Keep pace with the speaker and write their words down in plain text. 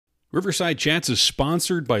Riverside Chats is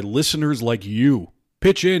sponsored by listeners like you.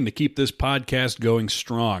 Pitch in to keep this podcast going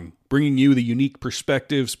strong, bringing you the unique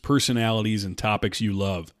perspectives, personalities, and topics you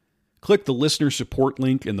love. Click the listener support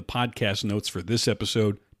link in the podcast notes for this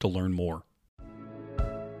episode to learn more.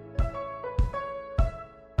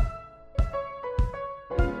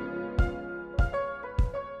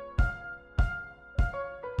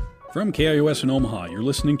 From KIOS in Omaha, you're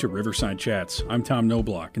listening to Riverside Chats. I'm Tom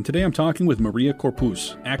Knobloch, and today I'm talking with Maria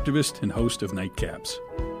Corpus, activist and host of Nightcaps.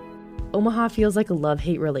 Omaha feels like a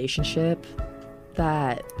love-hate relationship,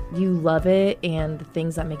 that you love it and the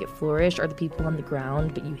things that make it flourish are the people on the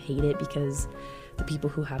ground, but you hate it because the people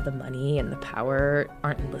who have the money and the power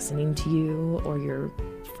aren't listening to you or your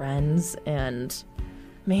friends. And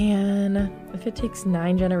man, if it takes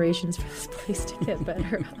 9 generations for this place to get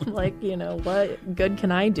better, I'm like, what good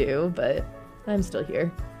can I do? But I'm still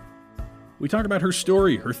here. We talk about her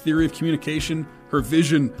story, her theory of communication, her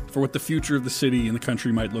vision for what the future of the city and the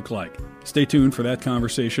country might look like. Stay tuned for that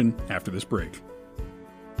conversation after this break.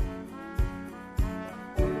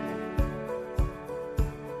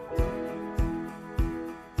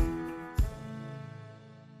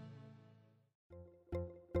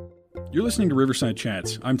 You're listening to Riverside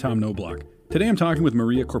Chats. I'm Tom Knobloch. Today I'm talking with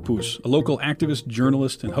Maria Corpus, a local activist,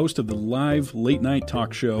 journalist, and host of the live late-night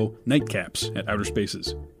talk show Nightcaps at Outer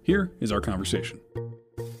Spaces. Here is our conversation.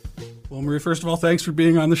 Well, Maria, first of all, thanks for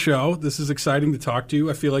being on the show. This is exciting to talk to you.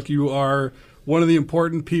 I feel like you are one of the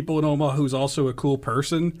important people in Omaha who's also a cool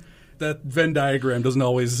person. That Venn diagram doesn't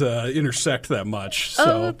always intersect that much. So,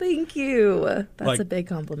 oh, thank you. That's a big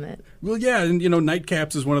compliment. Well, yeah, and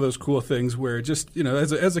Nightcaps is one of those cool things where just,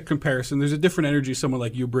 as a comparison, there's a different energy someone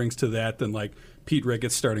like you brings to that than like Pete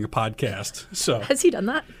Ricketts starting a podcast. So has he done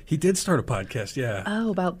that? He did start a podcast, yeah. Oh,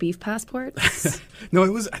 about beef passports? No,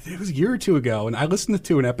 I think it was a year or two ago, and I listened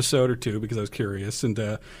to an episode or two because I was curious.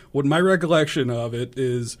 And what my recollection of it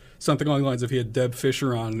is something along the lines of he had Deb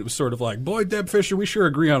Fisher on, and it was sort of like, boy, Deb Fisher, we sure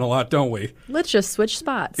agree on a lot, don't we? Let's just switch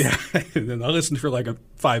spots. Yeah, and then I listened for like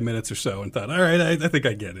 5 minutes or so and thought, all right, I think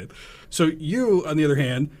I get it. So you, on the other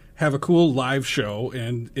hand, have a cool live show,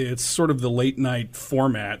 and it's sort of the late night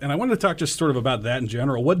format. And I wanted to talk just sort of about that in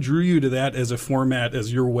general. What drew you to that as a format,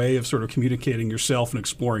 as your way of sort of communicating yourself and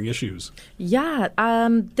exploring issues? Yeah,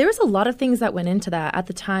 there was a lot of things that went into that. At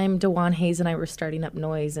the time, DeJuan Hayes and I were starting up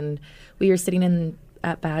Noise, and we were sitting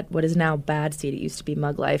at what is now Bad Seat. It used to be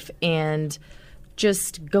Mug Life, and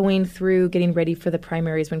just going through getting ready for the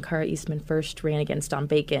primaries when Cara Eastman first ran against Don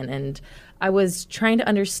Bacon. And I was trying to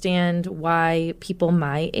understand why people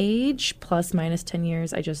my age, plus minus 10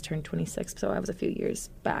 years, I just turned 26, so I was a few years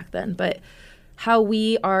back then, but how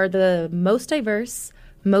we are the most diverse,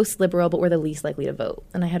 most liberal, but we're the least likely to vote.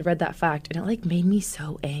 And I had read that fact, and it made me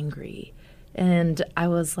so angry. And I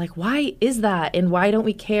was like, why is that? And why don't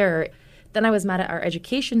we care? Then I was mad at our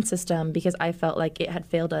education system because I felt like it had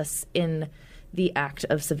failed us in the act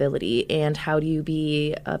of civility. And how do you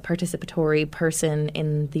be a participatory person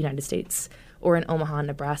in the United States or in Omaha,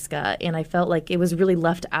 Nebraska? And I felt like it was really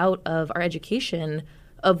left out of our education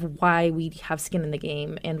of why we have skin in the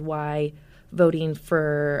game and why voting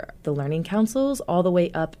for the learning councils all the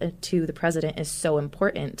way up to the president is so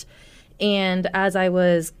important. And as I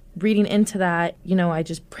was reading into that, I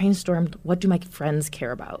just brainstormed, what do my friends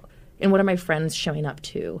care about? And what are my friends showing up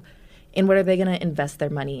to? And what are they going to invest their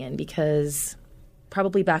money in? Because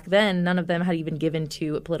probably back then, none of them had even given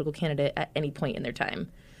to a political candidate at any point in their time.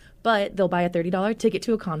 But they'll buy a $30 ticket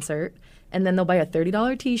to a concert, and then they'll buy a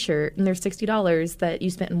 $30 T-shirt, and there's $60 that you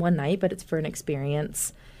spent in one night, but it's for an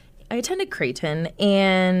experience. I attended Creighton,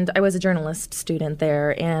 and I was a journalist student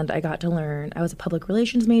there, and I got to learn. I was a public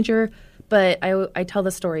relations major, but I tell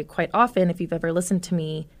the story quite often, if you've ever listened to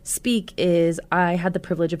me speak, is I had the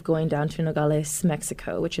privilege of going down to Nogales,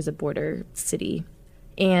 Mexico, which is a border city.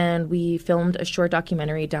 And we filmed a short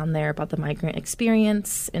documentary down there about the migrant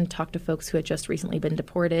experience and talked to folks who had just recently been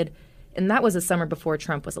deported. And that was the summer before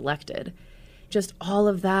Trump was elected. Just all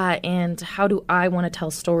of that, and how do I want to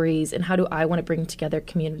tell stories, and how do I want to bring together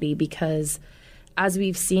community? Because as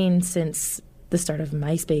we've seen since the start of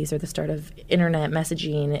MySpace or the start of internet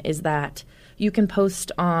messaging, is that you can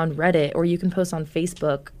post on Reddit or you can post on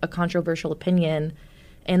Facebook a controversial opinion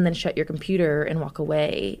and then shut your computer and walk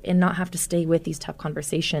away and not have to stay with these tough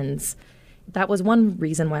conversations. That was one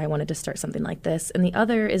reason why I wanted to start something like this. And the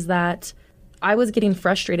other is that I was getting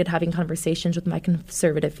frustrated having conversations with my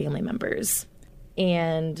conservative family members.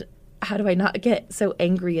 And how do I not get so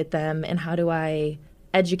angry at them? And how do I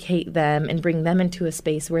educate them and bring them into a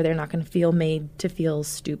space where they're not going to feel made to feel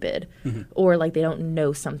stupid or like they don't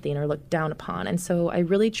know something or looked down upon? And so I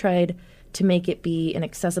really tried to make it be an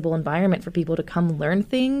accessible environment for people to come learn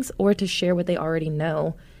things or to share what they already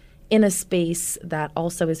know in a space that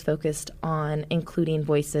also is focused on including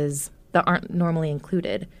voices that aren't normally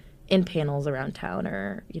included in panels around town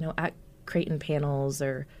or, at Creighton panels.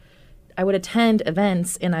 Or I would attend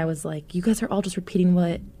events and I was like, you guys are all just repeating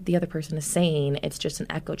what the other person is saying. It's just an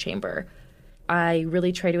echo chamber. I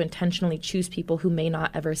really try to intentionally choose people who may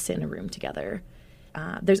not ever sit in a room together.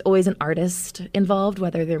 There's always an artist involved,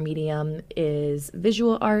 whether their medium is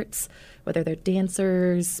visual arts, whether they're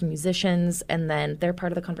dancers, musicians, and then they're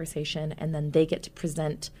part of the conversation, and then they get to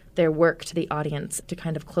present their work to the audience to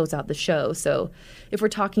kind of close out the show. So if we're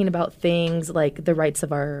talking about things like the rights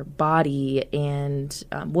of our body and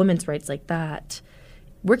women's rights like that,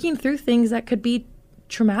 working through things that could be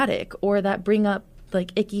traumatic or that bring up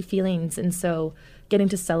like icky feelings. And so getting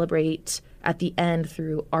to celebrate at the end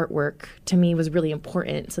through artwork to me was really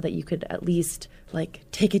important so that you could at least like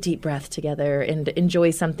take a deep breath together and enjoy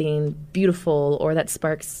something beautiful or that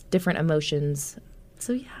sparks different emotions.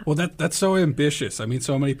 So yeah. Well, that's so ambitious. I mean,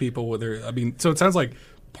 so many people so it sounds like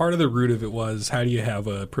part of the root of it was how do you have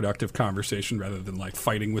a productive conversation rather than like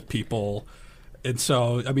fighting with people. And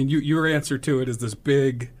so, I mean, your answer to it is this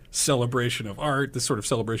big celebration of art, this sort of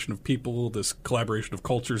celebration of people, this collaboration of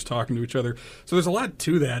cultures talking to each other. So there's a lot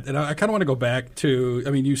to that. And I kind of want to go back to, I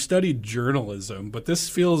mean, you studied journalism, but this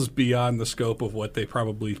feels beyond the scope of what they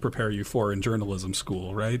probably prepare you for in journalism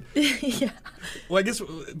school, right? Yeah. Well, I guess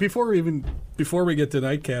before we get to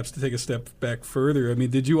Nightcaps, to take a step back further, I mean,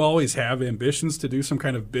 did you always have ambitions to do some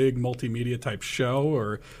kind of big multimedia type show,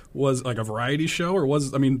 or was like a variety show, or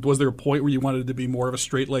was there a point where you wanted to be more of a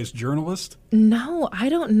straight-laced journalist? No, I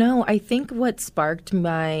don't know. I think what sparked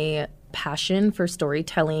my passion for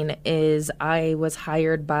storytelling is I was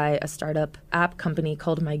hired by a startup app company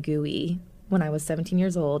called MyGUI when I was 17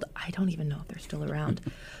 years old. I don't even know if they're still around.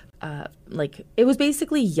 It was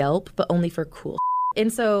basically Yelp, but only for cool.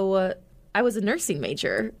 And so I was a nursing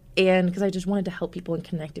major, and because I just wanted to help people and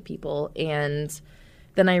connect to people. And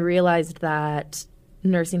then I realized that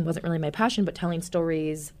nursing wasn't really my passion, but telling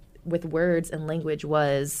stories with words and language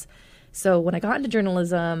was. So when I got into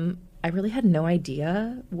journalism, I really had no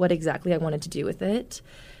idea what exactly I wanted to do with it.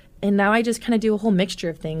 And now I just kind of do a whole mixture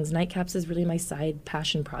of things. Nightcaps is really my side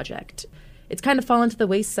passion project. It's kind of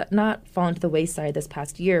not fallen to the wayside this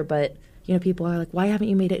past year, but people are like, why haven't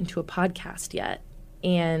you made it into a podcast yet?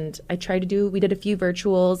 And we did a few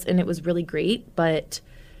virtuals and it was really great, but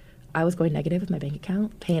I was going negative with my bank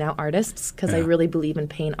account, paying out artists because I really believe in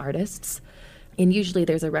paying artists. And usually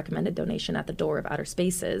there's a recommended donation at the door of Outer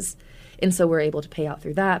Spaces. And so we're able to pay out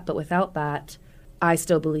through that. But without that, I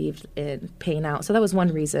still believed in paying out. So that was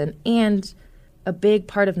one reason. And a big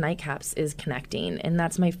part of Nightcaps is connecting. And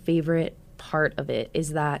that's my favorite part of it,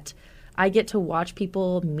 is that I get to watch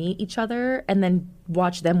people meet each other and then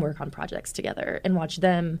watch them work on projects together and watch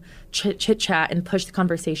them chit-chat and push the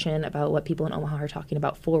conversation about what people in Omaha are talking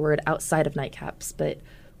about forward outside of Nightcaps. But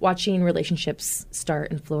watching relationships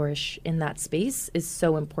start and flourish in that space is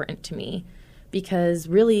so important to me, because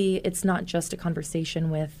really it's not just a conversation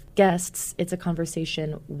with guests, it's a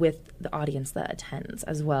conversation with the audience that attends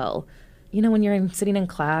as well. When you're sitting in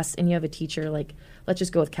class and you have a teacher, like, let's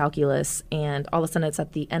just go with calculus, and all of a sudden it's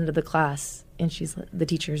at the end of the class and the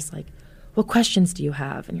teacher's like, what questions do you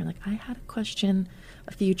have? And you're like, I had a question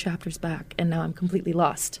a few chapters back and now I'm completely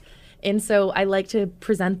lost. And so I like to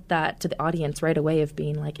present that to the audience right away, of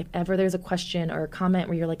being like, if ever there's a question or a comment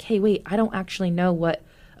where you're like, hey, wait, I don't actually know what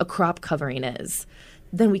a crop covering is,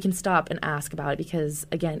 then we can stop and ask about it. Because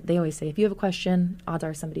again, they always say, if you have a question, odds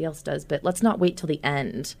are somebody else does, but let's not wait till the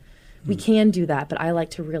end. We can do that, but I like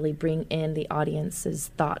to really bring in the audience's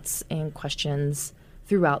thoughts and questions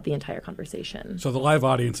throughout the entire conversation. So the live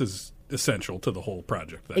audience is essential to the whole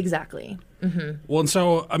project then. Exactly. Mm-hmm. Well, and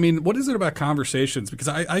so, I mean, what is it about conversations? Because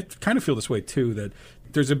I kind of feel this way too, that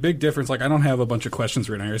there's a big difference. Like, I don't have a bunch of questions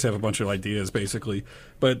right now. I just have a bunch of ideas, basically.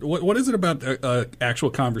 But what is it about actual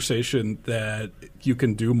conversation that you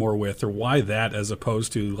can do more with, or why that as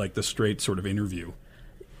opposed to like the straight sort of interview?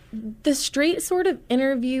 The straight sort of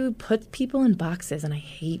interview puts people in boxes, and I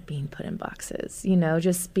hate being put in boxes.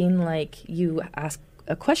 Just being like, you ask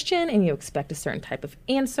a question and you expect a certain type of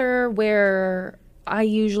answer, where I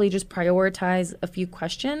usually just prioritize a few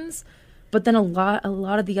questions, but then a lot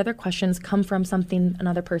of the other questions come from something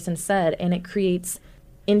another person said, and it creates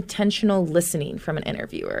intentional listening from an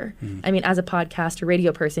interviewer. I mean, as a podcast or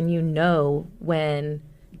radio person, when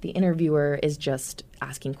the interviewer is just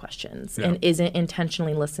asking questions and isn't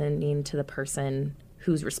intentionally listening to the person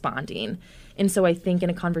who's responding. And so I think in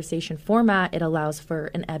a conversation format, it allows for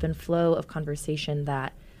an ebb and flow of conversation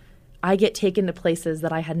that I get taken to places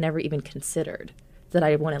that I had never even considered that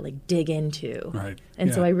I want to like dig into. Right.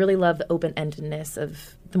 And so I really love the open-endedness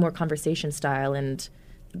of the more conversation style. And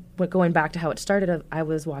going back to how it started, I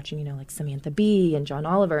was watching, you know, like Samantha Bee and John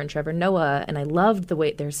Oliver and Trevor Noah, and I loved the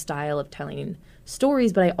way their style of telling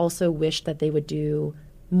stories, but I also wished that they would do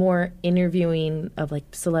more interviewing of like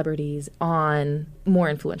celebrities on more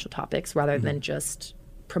influential topics rather than just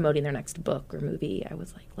promoting their next book or movie. I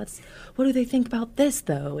was like, what do they think about this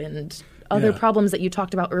though? And other problems that you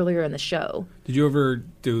talked about earlier in the show. Did you ever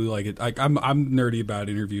do I'm nerdy about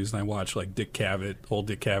interviews, and I watch like old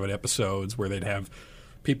Dick Cavett episodes where they'd have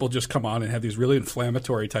people just come on and have these really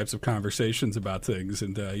inflammatory types of conversations about things.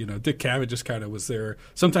 And, Dick Cavett just kind of was there.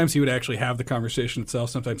 Sometimes he would actually have the conversation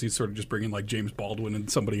itself. Sometimes he'd sort of just bring in like James Baldwin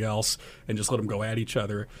and somebody else and just let them go at each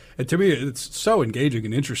other. And to me, it's so engaging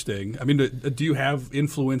and interesting. I mean, do you have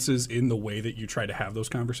influences in the way that you try to have those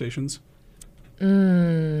conversations?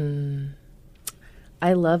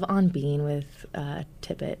 I love On Being with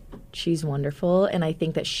Tippett. She's wonderful. And I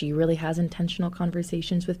think that she really has intentional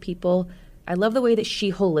conversations with people. I love the way that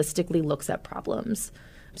she holistically looks at problems.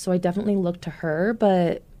 So I definitely look to her,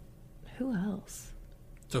 but who else?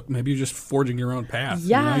 So maybe you're just forging your own path.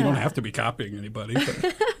 Yeah. You don't have to be copying anybody.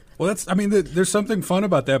 But. Well, there's something fun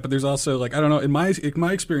about that, but there's also like, I don't know, in my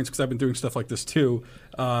experience, because I've been doing stuff like this too,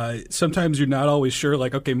 sometimes you're not always sure,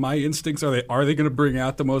 like, okay, my instincts, are they going to bring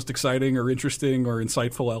out the most exciting or interesting or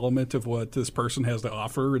insightful element of what this person has to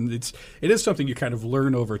offer? And it is something you kind of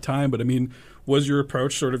learn over time. But I mean, was your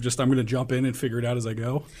approach sort of just, I'm going to jump in and figure it out as I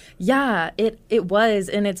go? Yeah, it was.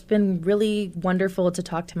 And it's been really wonderful to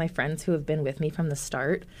talk to my friends who have been with me from the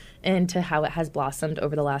start and to how it has blossomed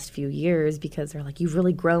over the last few years, because they're like, you've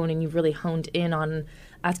really grown and you've really honed in on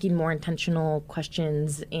asking more intentional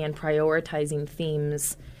questions and prioritizing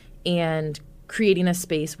themes and creating a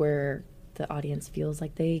space where the audience feels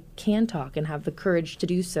like they can talk and have the courage to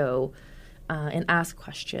do so. And ask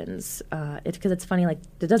questions. Because it's funny, like,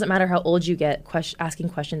 it doesn't matter how old you get, asking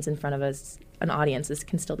questions in front of an audience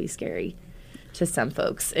can still be scary to some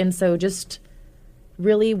folks. And so just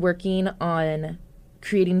really working on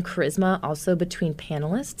creating charisma also between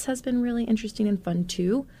panelists has been really interesting and fun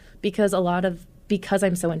too, because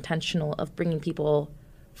I'm so intentional of bringing people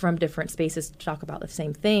from different spaces to talk about the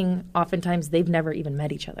same thing, oftentimes they've never even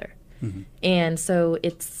met each other. Mm-hmm. And so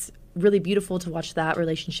it's really beautiful to watch that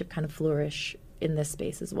relationship kind of flourish in this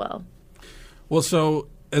space as well. Well, so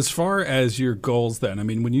as far as your goals then, I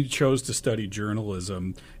mean, when you chose to study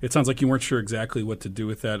journalism, it sounds like you weren't sure exactly what to do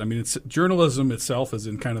with that. I mean, journalism itself is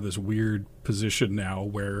in kind of this weird position now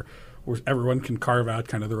where everyone can carve out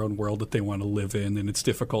kind of their own world that they want to live in, and it's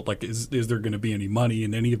difficult. Like, is there going to be any money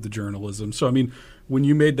in any of the journalism? So, I mean, when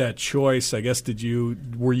you made that choice, I guess,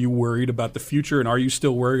 were you worried about the future, and are you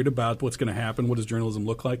still worried about what's going to happen? What does journalism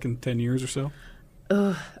look like in 10 years or so?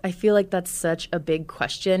 I feel like that's such a big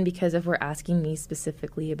question, because if we're asking me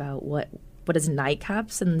specifically about what does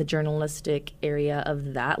Nightcaps and the journalistic area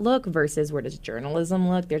of that look versus where does journalism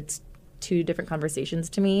look, there's two different conversations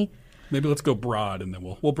to me. Maybe let's go broad, and then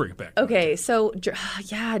we'll bring it back. Okay, so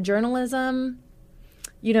journalism.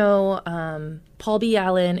 You know, Paul B.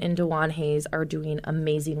 Allen and Dewan Hayes are doing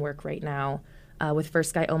amazing work right now with First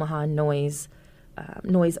Sky Omaha and Noise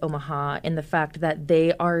Omaha, and the fact that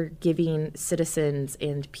they are giving citizens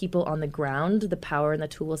and people on the ground the power and the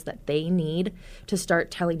tools that they need to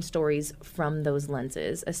start telling stories from those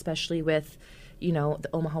lenses, especially with, you know, the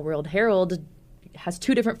Omaha World Herald has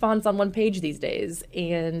 2 different fonts on one page these days,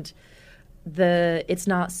 and it's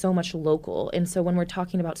not so much local. And so when we're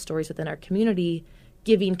talking about stories within our community,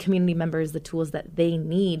 giving community members the tools that they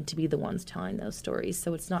need to be the ones telling those stories.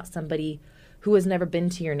 So it's not somebody who has never been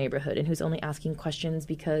to your neighborhood and who's only asking questions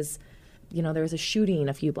because, you know, there was a shooting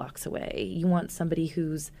a few blocks away. You want somebody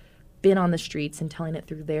who's been on the streets and telling it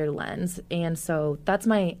through their lens. And so that's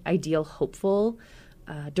my ideal hopeful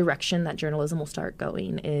direction that journalism will start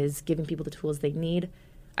going, is giving people the tools they need.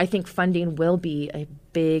 I think funding will be a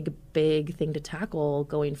big, big thing to tackle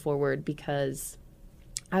going forward, because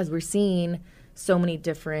as we're seeing, so many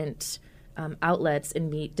different outlets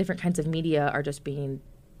and different kinds of media are just being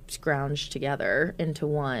scrounged together into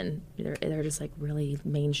one. They're just like really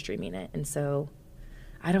mainstreaming it. And so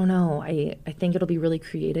I don't know. I think it'll be really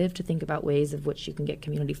creative to think about ways of which you can get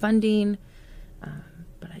community funding.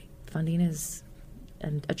 But funding is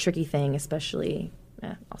a tricky thing, especially.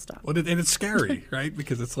 I'll stop. Well, and it's scary, right?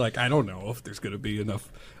 Because it's like, I don't know if there's going to be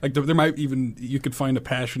enough. Like, there might even, you could find a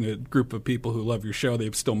passionate group of people who love your show. They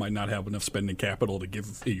still might not have enough spending capital to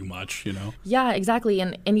give you much, you know? Yeah, exactly.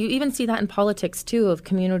 And you even see that in politics, too, of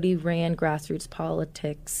community-ran grassroots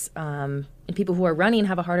politics in And people who are running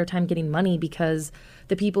have a harder time getting money because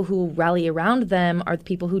the people who rally around them are the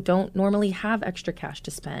people who don't normally have extra cash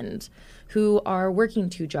to spend, who are working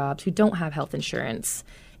 2 jobs, who don't have health insurance.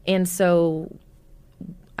 And so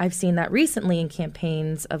I've seen that recently in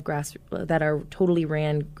campaigns of that are totally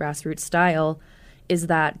ran grassroots style, is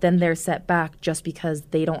that then they're set back just because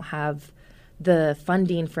they don't have the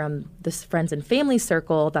funding from this friends and family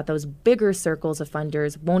circle, that those bigger circles of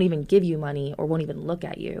funders won't even give you money or won't even look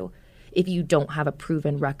at you if you don't have a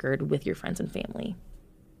proven record with your friends and family.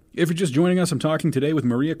 If you're just joining us, I'm talking today with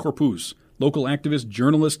Maria Corpuz, local activist,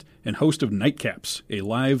 journalist, and host of Nightcaps, a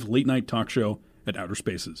live late-night talk show at Outer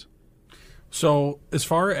Spaces. So as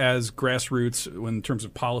far as grassroots in terms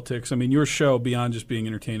of politics, I mean, your show, beyond just being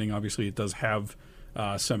entertaining, obviously it does have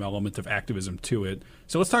some element of activism to it.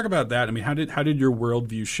 So let's talk about that. I mean, how did your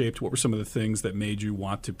worldview shaped? What were some of the things that made you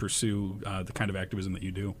want to pursue the kind of activism that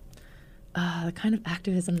you do? The kind of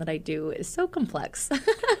activism that I do is so complex.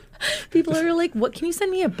 People are like, "What? Can you send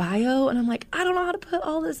me a bio?" And I'm like, "I don't know how to put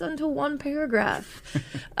all this into one paragraph."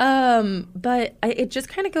 But it just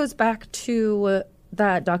kind of goes back to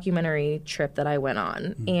that documentary trip that I went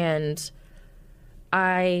on, and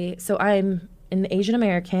I'm an Asian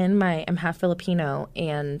American. I'm half Filipino,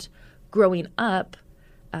 and growing up,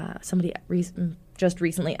 somebody just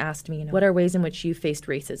recently asked me, "What are ways in which you faced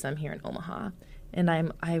racism here in Omaha?" And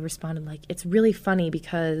I responded like, "It's really funny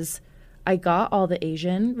because I got all the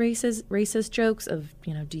Asian racist jokes of,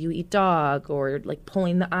 do you eat dog, or like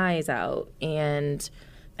pulling the eyes out, and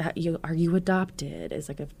are you adopted is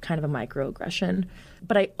like a kind of a microaggression.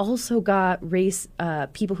 But I also got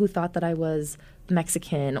people who thought that I was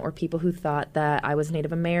Mexican, or people who thought that I was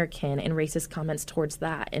Native American, and racist comments towards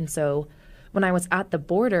that. And so when I was at the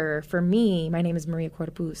border, for me, my name is Maria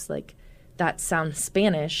Corpuz. Like, that sounds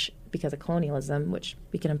Spanish because of colonialism, which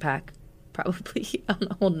we can unpack probably on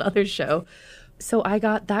a whole nother show. So I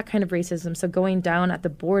got that kind of racism. So going down at the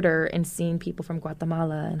border and seeing people from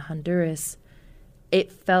Guatemala and Honduras, it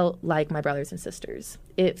felt like my brothers and sisters.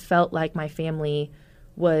 It felt like my family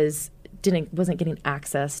wasn't getting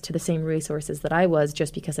access to the same resources that I was,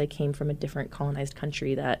 just because I came from a different colonized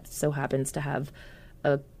country that so happens to have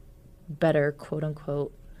a better, quote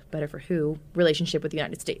unquote, better for who, relationship with the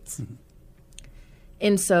United States. Mm-hmm.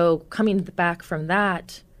 And so coming back from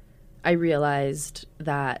that, I realized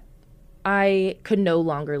that I could no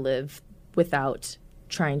longer live without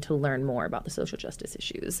trying to learn more about the social justice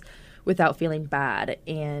issues, without feeling bad.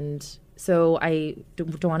 And so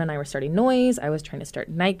Dawan and I were starting Noise. I was trying to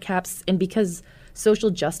start Nightcaps. And because social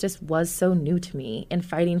justice was so new to me, and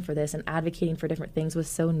fighting for this and advocating for different things was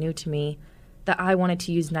so new to me, that I wanted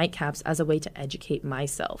to use Nightcaps as a way to educate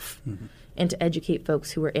myself, mm-hmm. and to educate folks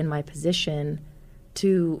who were in my position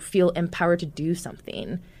to feel empowered to do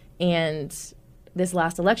something. And this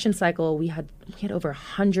last election cycle, we had over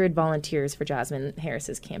 100 volunteers for Jasmine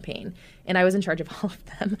Harris's campaign, and I was in charge of all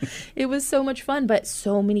of them. It was so much fun, but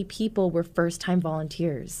so many people were first-time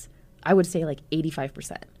volunteers. I would say like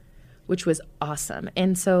 85%, which was awesome.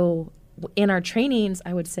 And so in our trainings,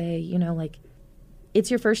 I would say, it's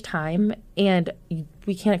your first time, and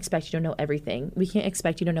we can't expect you to know everything. We can't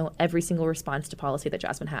expect you to know every single response to policy that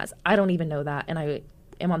Jasmine has. I don't even know that, and I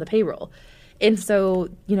am on the payroll. And so,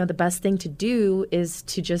 the best thing to do is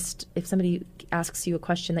to just, if somebody asks you a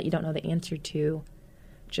question that you don't know the answer to,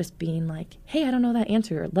 just being like, "Hey, I don't know that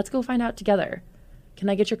answer. Let's go find out together. Can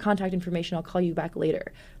I get your contact information? I'll call you back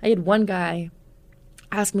later." I had one guy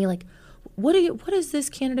ask me, like, what is this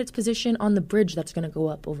candidate's position on the bridge that's going to go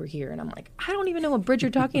up over here? And I'm like, I don't even know what bridge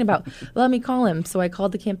you're talking about. Let me call him. So I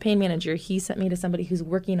called the campaign manager. He sent me to somebody who's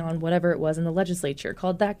working on whatever it was in the legislature,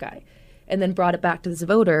 called that guy, and then brought it back to this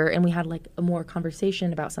voter. And we had like a more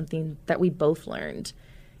conversation about something that we both learned.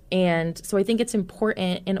 And so I think it's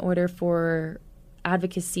important, in order for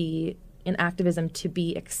advocacy and activism to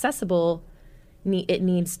be accessible, it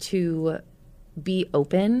needs to be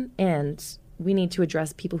open, and we need to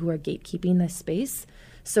address people who are gatekeeping this space,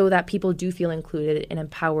 so that people do feel included and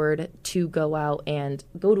empowered to go out and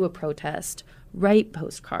go to a protest, write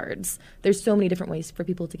postcards. There's so many different ways for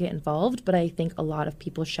people to get involved, but I think a lot of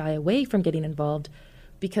people shy away from getting involved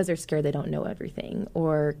because they're scared they don't know everything,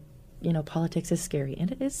 or, politics is scary,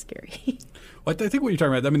 and it is scary. Well, I think what you're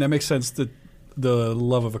talking about, that makes sense, that the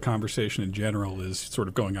love of a conversation in general is sort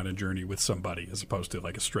of going on a journey with somebody, as opposed to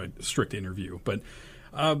like a strict interview. But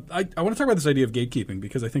I want to talk about this idea of gatekeeping,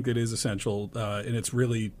 because I think it is essential, and it's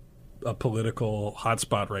really a political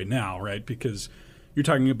hotspot right now, right? Because you're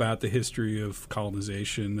talking about the history of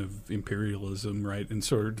colonization, of imperialism, right? And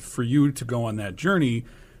so for you to go on that journey,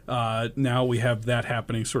 now we have that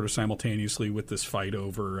happening sort of simultaneously with this fight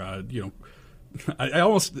over, I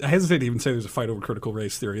hesitate to even say there's a fight over critical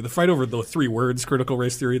race theory. The fight over the 3 words critical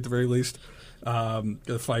race theory at the very least.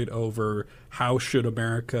 The fight over how should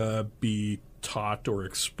America be taught or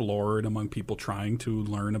explored among people trying to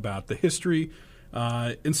learn about the history.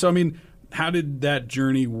 And so, I mean, how did that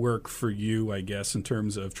journey work for you, I guess, in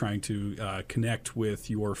terms of trying to connect with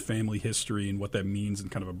your family history and what that means in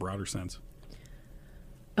kind of a broader sense?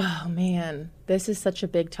 Oh, man, this is such a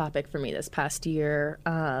big topic for me this past year.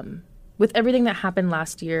 With everything that happened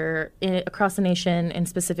last year across the nation and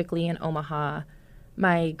specifically in Omaha,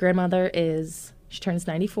 my grandmother she turns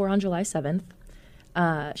 94 on July 7th.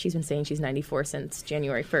 She's been saying she's 94 since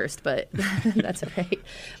January 1st, but that's all right.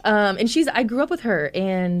 And I grew up with her,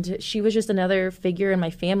 and she was just another figure in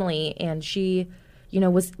my family. And she,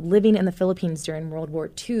 was living in the Philippines during World War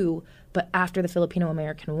II, but after the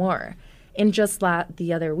Filipino-American War. And just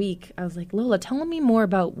the other week, I was like, Lola, tell me more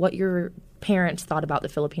about what your parents thought about the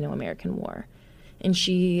Filipino-American War. And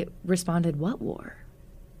she responded, what war?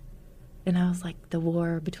 And I was like, the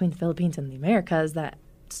war between the Philippines and the Americas that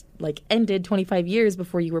ended 25 years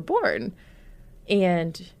before you were born.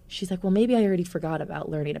 And she's like, well, maybe I already forgot about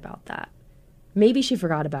learning about that. Maybe she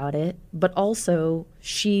forgot about it, but also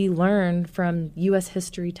she learned from U.S.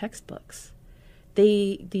 history textbooks.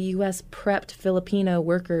 The U.S. prepped Filipino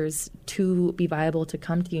workers to be viable to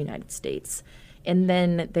come to the United States. And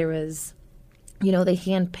then there was, they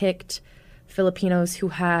handpicked Filipinos who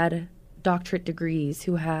had doctorate degrees,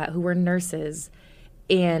 who were nurses,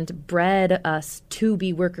 and bred us to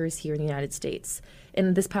be workers here in the United States.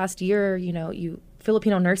 And this past year,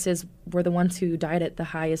 Filipino nurses were the ones who died at the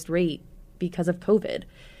highest rate because of COVID.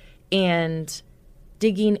 And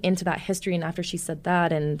digging into that history, and after she said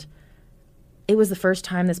that, and it was the first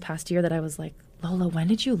time this past year that I was like, Lola, when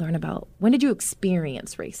did you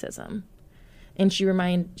experience racism? And she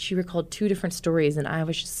recalled 2 different stories, and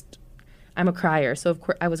I'm a crier. So of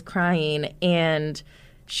course I was crying, and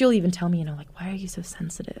she'll even tell me, why are you so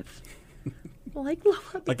sensitive? Like, Lola,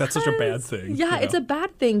 like that's such a bad thing. Yeah, it's a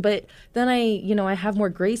bad thing. But then I have more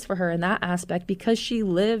grace for her in that aspect because she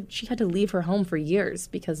had to leave her home for years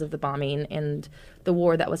because of the bombing and the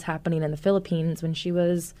war that was happening in the Philippines when she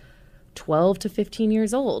was 12 to 15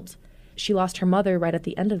 years old. She lost her mother right at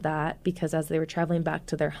the end of that because as they were traveling back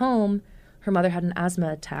to their home, her mother had an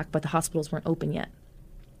asthma attack, but the hospitals weren't open yet.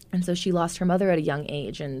 And so she lost her mother at a young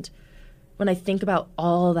age. And when I think about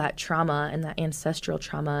all that trauma and that ancestral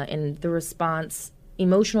trauma and the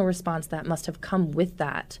emotional response that must have come with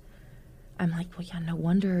that, I'm like, well, yeah, no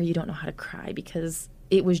wonder you don't know how to cry because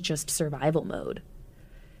it was just survival mode.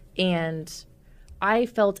 And I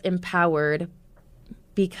felt empowered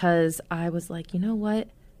because I was like, you know what?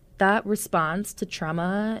 That response to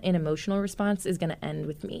trauma and emotional response is going to end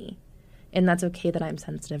with me. And that's okay that I'm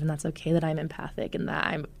sensitive, and that's okay that I'm empathic, and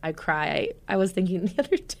that I cry. I was thinking the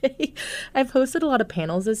other day, I've hosted a lot of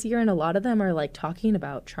panels this year, and a lot of them are talking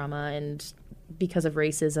about trauma and because of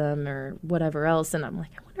racism or whatever else. And I'm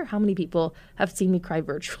like, I wonder how many people have seen me cry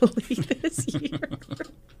virtually this year.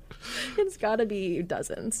 It's got to be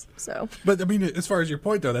dozens. So, but I mean, as far as your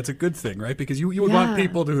point, though, that's a good thing, right? Because you would want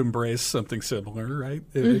people to embrace something similar, right?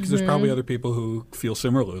 Because there's probably other people who feel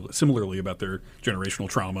similarly about their generational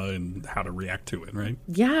trauma and how to react to it, right?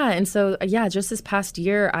 Yeah, and so just this past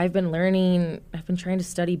year, I've been trying to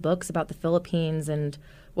study books about the Philippines and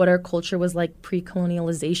what our culture was like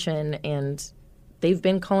pre-colonialization, and they've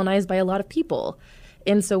been colonized by a lot of people.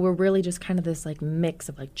 And so we're really just kind of this mix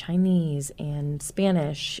of Chinese and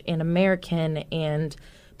Spanish and American. And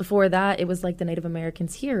before that, it was the Native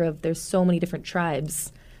Americans here there's so many different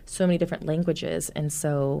tribes, so many different languages. And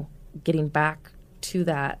so getting back to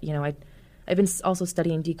that, I've been also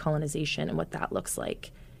studying decolonization and what that looks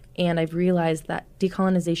like. And I've realized that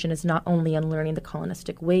decolonization is not only unlearning the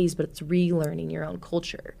colonistic ways, but it's relearning your own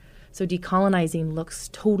culture. So decolonizing looks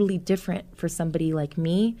totally different for somebody like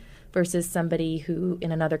me versus somebody who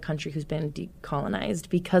in another country who's been decolonized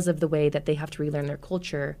because of the way that they have to relearn their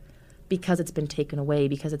culture, because it's been taken away,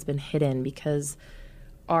 because it's been hidden, because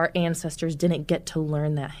our ancestors didn't get to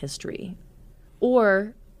learn that history,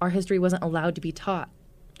 or our history wasn't allowed to be taught.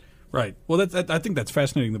 Right. Well, I think that's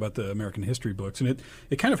fascinating about the American history books, and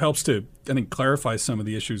it kind of helps to, I think, clarify some of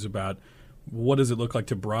the issues about what does it look like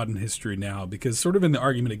to broaden history now, because sort of in the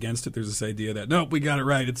argument against it, there's this idea that, nope, we got it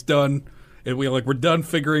right, it's done. And we're done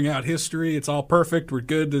figuring out history. It's all perfect. We're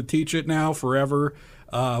good to teach it now forever.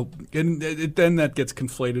 And then that gets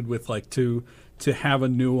conflated with to have a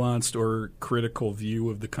nuanced or critical view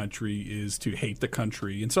of the country is to hate the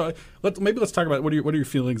country. And so maybe let's talk about what are your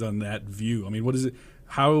feelings on that view? I mean, what is it?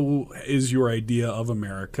 How is your idea of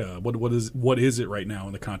America? What is it right now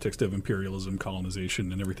in the context of imperialism,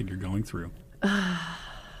 colonization, and everything you're going through?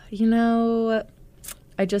 You know,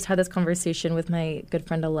 I just had this conversation with my good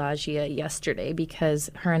friend Elijah yesterday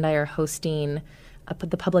because her and I are hosting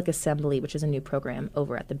the Public Assembly, which is a new program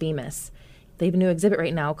over at the Bemis. They have a new exhibit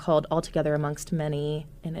right now called All Together Amongst Many,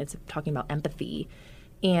 and it's talking about empathy.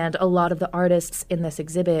 And a lot of the artists in this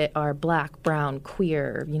exhibit are Black, brown,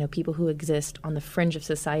 queer, people who exist on the fringe of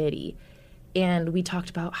society. And we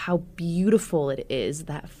talked about how beautiful it is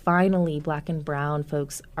that finally Black and brown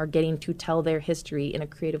folks are getting to tell their history in a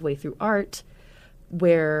creative way through art,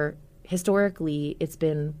 where historically it's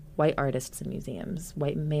been white artists in museums,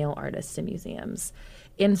 white male artists in museums.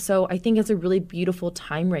 And so I think it's a really beautiful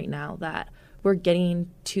time right now that we're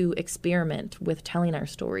getting to experiment with telling our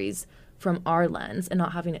stories from our lens and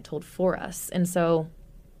not having it told for us. And so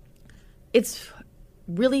it's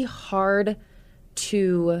really hard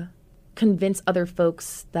to convince other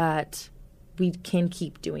folks that we can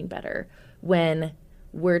keep doing better when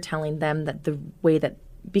we're telling them that the way that,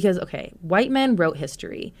 because, okay, white men wrote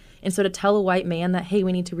history. And so to tell a white man that, hey,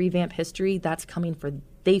 we need to revamp history, that's coming for,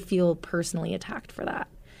 they feel personally attacked for that.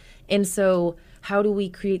 And so how do we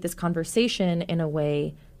create this conversation in a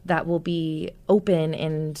way that will be open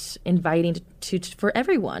and inviting for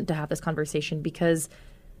everyone to have this conversation? Because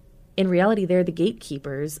in reality, they're the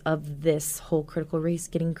gatekeepers of this whole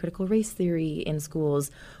getting critical race theory in schools,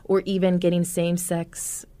 or even getting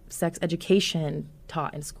sex education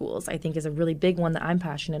taught in schools. I think is a really big one that I'm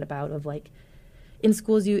passionate about, of like, in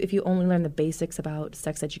schools, if you only learn the basics about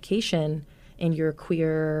sex education and you're a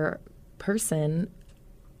queer person,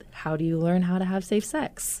 how do you learn how to have safe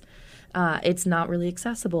sex? It's not really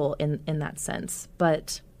accessible in that sense.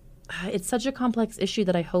 But it's such a complex issue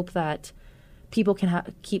that I hope that people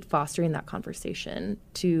can keep fostering that conversation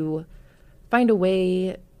to find a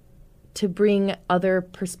way to bring other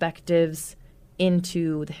perspectives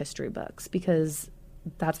into the history books, because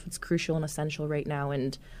that's what's crucial and essential right now.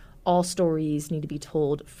 And all stories need to be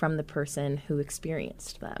told from the person who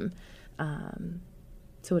experienced them.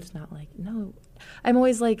 So it's not like, no. I'm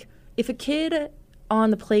always like, if a kid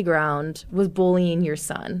on the playground was bullying your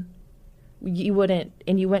son, you wouldn't,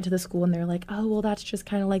 and you went to the school and they're like, oh, well, that's just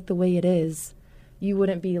kind of like the way it is. You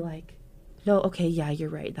wouldn't be like, no, okay, yeah,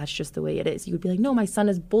 you're right. That's just the way it is. You would be like, no, my son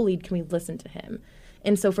is bullied. Can we listen to him?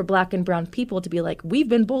 And so for Black and brown people to be like, we've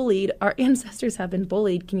been bullied. Our ancestors have been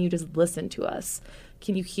bullied. Can you just listen to us?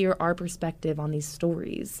 Can you hear our perspective on these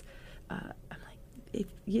stories? I'm like,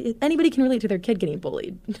 if anybody can relate to their kid getting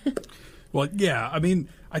bullied. Well, yeah. I mean,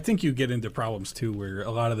 I think you get into problems, too, where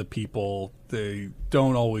a lot of the people, they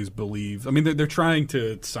don't always believe. I mean, they're trying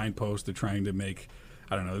to signpost. They're trying to make,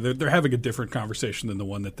 I don't know, they're having a different conversation than the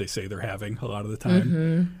one that they say they're having a lot of the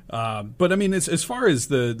time. Mm-hmm. But, I mean, as far as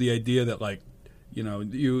the idea that, like,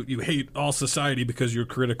 you hate all society because you're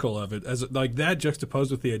critical of it, as like that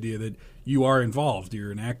juxtaposed with the idea that you are involved,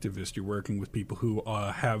 you're an activist, you're working with people who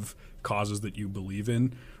have causes that you believe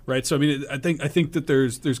in, right? So I mean, I think that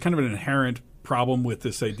there's kind of an inherent problem with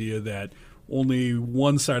this idea that only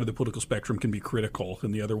one side of the political spectrum can be critical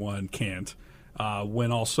and the other one can't,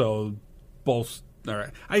 when also both. All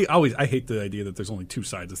right. I hate the idea that there's only two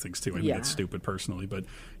sides of things too. I think it's stupid personally, but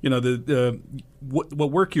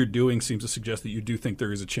what work you're doing seems to suggest that you do think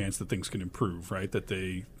there is a chance that things can improve, right? That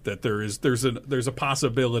there's a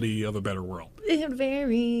possibility of a better world. It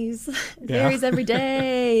varies. It varies every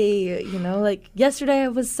day. Like yesterday I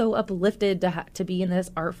was so uplifted to be in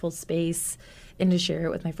this artful space and to share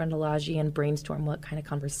it with my friend Elijah and brainstorm what kind of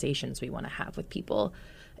conversations we want to have with people.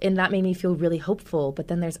 And that made me feel really hopeful. But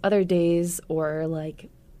then there's other days, or like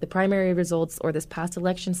the primary results or this past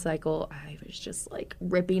election cycle, I was just like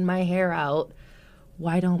ripping my hair out.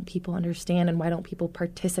 Why don't people understand, and why don't people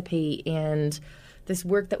participate? And this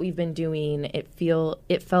work that we've been doing, it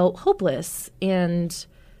felt hopeless. And so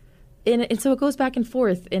it goes back and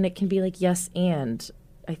forth, and it can be like yes and.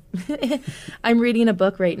 I'm reading a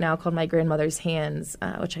book right now called My Grandmother's Hands,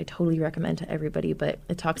 which I totally recommend to everybody, but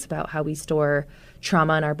it talks about how we store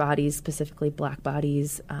trauma in our bodies, specifically Black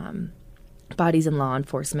bodies, bodies in law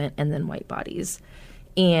enforcement, and then white bodies,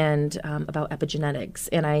 and about epigenetics.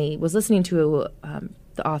 And I was listening to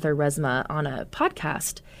the author Resmaa on a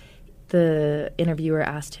podcast. The interviewer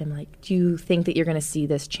asked him, like, do you think that you're going to see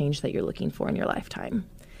this change that you're looking for in your lifetime?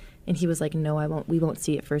 And he was like, no, I won't. We won't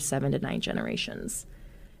see it for 7 to 9 generations.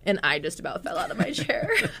 And I just about fell out of my chair.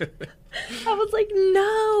 I was like,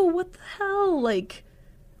 no, what the hell? Like,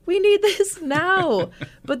 we need this now.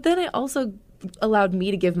 But then it also allowed me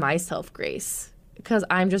to give myself grace, because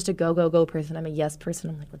I'm just a go, go, go person. I'm a yes person.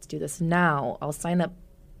 I'm like, let's do this now. I'll sign up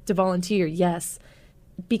to volunteer. Yes.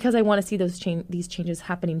 because I want to see these changes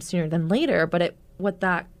happening sooner than later. But what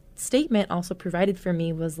that statement also provided for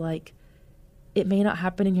me was like, it may not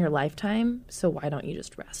happen in your lifetime, so why don't you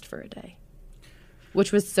just rest for a day?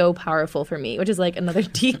 Which was so powerful for me, which is like another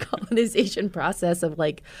decolonization process of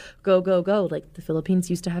like, go, go, go. Like the Philippines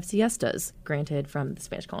used to have siestas, granted from the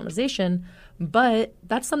Spanish colonization, but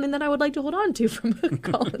that's something that I would like to hold on to from a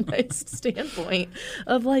colonized standpoint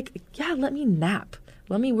of like, yeah, let me nap.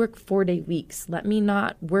 Let me work 4-day weeks. Let me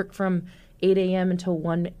not work from 8 a.m. until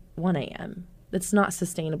 1 a.m. That's not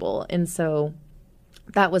sustainable. And so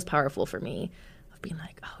that was powerful for me of being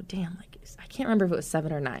like, oh, damn, like I can't remember if it was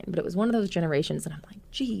 7 or 9, but it was one of those generations. And I'm like,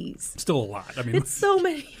 geez. Still a lot. I mean, it's so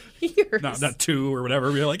many years. Not 2 or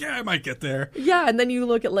whatever. You're like, yeah, I might get there. Yeah. And then you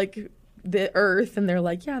look at like the Earth and they're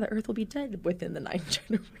like, yeah, the Earth will be dead within the 9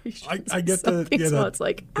 generations. I get so it's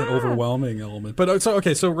like that overwhelming element. But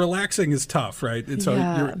so relaxing is tough, right? And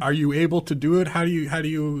so are you able to do it? How do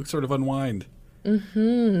you sort of unwind?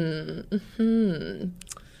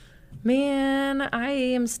 Man, I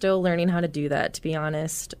am still learning how to do that, to be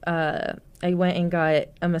honest. I went and got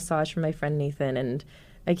a massage from my friend Nathan, and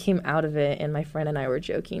I came out of it, and my friend and I were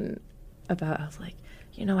joking about, I was like,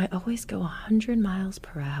 I always go 100 miles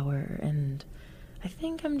per hour, and I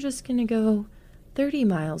think I'm just going to go 30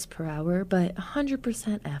 miles per hour, but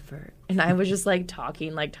 100% effort. And I was just like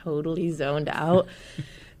talking, like totally zoned out.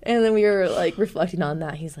 And then we were like reflecting on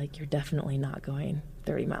that. He's like, you're definitely not going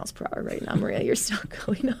 30 miles per hour right now, Maria. You're still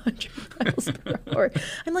going 100 miles per hour.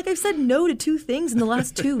 I'm like, I've said no to 2 things in the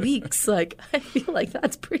last 2 weeks. Like, I feel like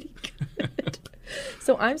that's pretty good.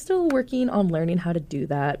 So I'm still working on learning how to do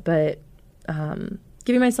that, but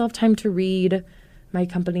giving myself time to read. My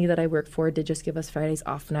company that I work for did just give us Fridays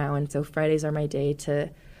off now, and so Fridays are my day to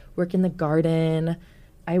work in the garden.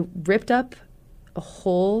 I ripped up a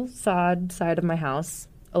whole sod side of my house,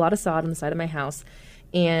 a lot of sod on the side of my house,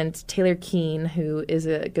 and Taylor Keene, who is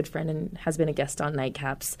a good friend and has been a guest on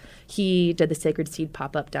Nightcaps, he did the Sacred Seed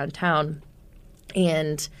pop-up downtown,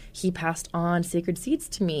 and he passed on sacred seeds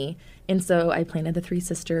to me. And so I planted the 3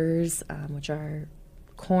 sisters, which are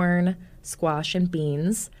corn, squash, and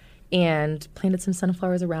beans, and planted some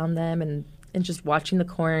sunflowers around them, and just watching the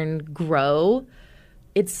corn grow.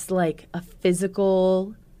 It's like a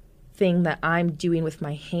physical thing that I'm doing with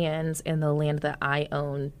my hands and the land that I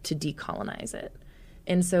own to decolonize it.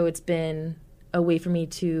 And so it's been a way for me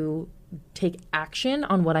to take action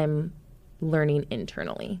on what I'm learning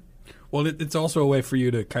internally. Well, it's also a way for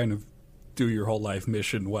you to kind of do your whole life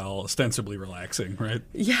mission while ostensibly relaxing, right?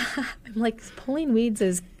 Yeah. I'm like, pulling weeds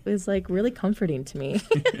is like really comforting to me.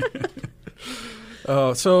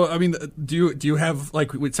 So, I mean, do you have,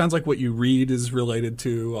 like, it sounds like what you read is related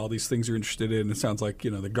to all these things you're interested in. It sounds like,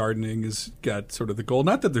 the gardening has got sort of the goal.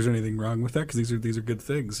 Not that there's anything wrong with that, because these are good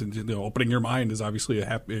things. And, opening your mind is obviously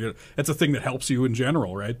it's a thing that helps you in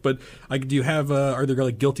general, right? But, like, do you have, are there,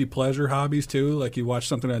 like, guilty pleasure hobbies, too? Like, you watch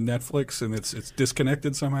something on Netflix and it's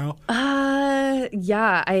disconnected somehow?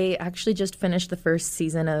 Yeah, I actually just finished the first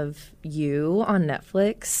season of You on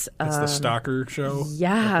Netflix. That's the stalker show?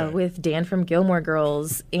 Yeah, okay. With Dan from Gilmore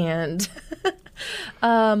Girls. And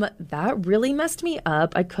that really messed me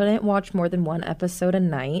up. I couldn't watch more than 1 episode a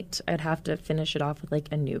night. I'd have to finish it off with like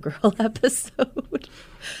a New Girl episode.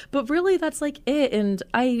 But really, that's like it. And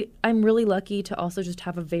I'm really lucky to also just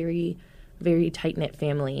have a very, very tight-knit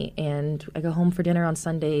family. And I go home for dinner on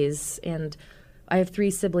Sundays, and I have 3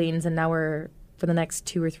 siblings, and now for the next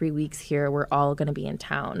 2 or 3 weeks here, we're all going to be in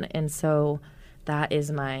town. And so that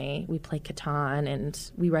is we play Catan,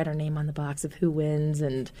 and we write our name on the box of who wins.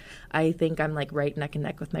 And I think I'm like right neck and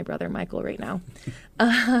neck with my brother Michael right now.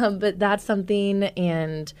 But that's something,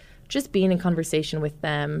 and just being in conversation with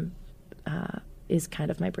them is kind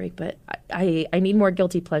of my break. But I need more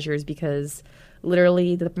guilty pleasures, because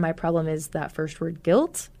literally my problem is that first word,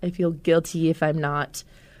 guilt. I feel guilty if I'm not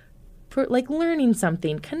like learning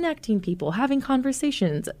something, connecting people, having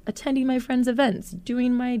conversations, attending my friends' events,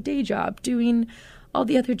 doing my day job, doing all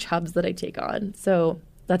the other jobs that I take on. So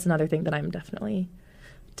that's another thing that I'm definitely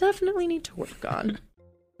need to work on.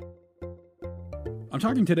 I'm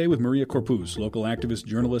talking today with Maria Corpuz, local activist,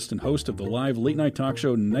 journalist, and host of the live late-night talk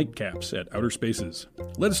show Nightcaps at Outer Spaces.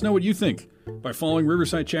 Let us know what you think by following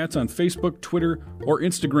Riverside Chats on Facebook, Twitter, or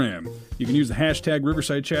Instagram. You can use the hashtag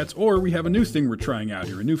Riverside Chats, or we have a new thing we're trying out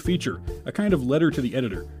here, a new feature, a kind of letter to the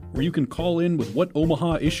editor, where you can call in with what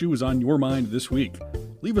Omaha issue is on your mind this week.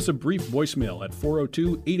 Leave us a brief voicemail at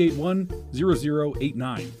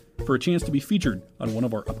 402-881-0089 for a chance to be featured on one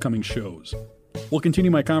of our upcoming shows. We'll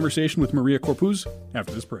continue my conversation with Maria Corpuz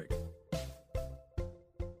after this break.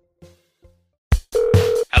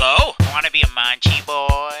 Hello? I want to be a Manchi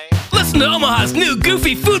boy. Listen Omaha's new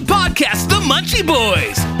goofy food podcast, The Munchie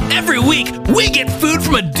Boys. Every week, we get food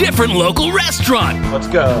from a different local restaurant. Let's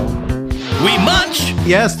go. We munch.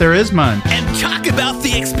 Yes, there is munch. And talk about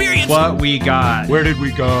the experience. What we got. Where did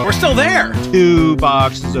we go? We're still there. 2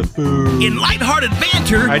 boxes of food. In lighthearted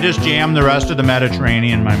banter. I just jammed the rest of the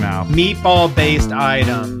Mediterranean in my mouth. Meatball-based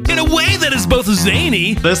items. In a way that is both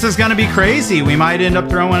zany. This is gonna be crazy. We might end up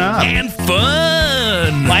throwing up. And fun.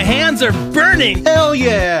 My hands are burning. Hell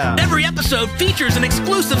yeah. Every episode features an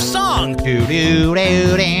exclusive song.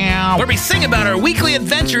 Do-do-do-down. Where we sing about our weekly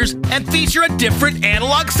adventures and feature a different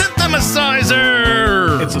analog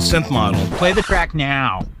synthesizer. It's a synth model. Play the track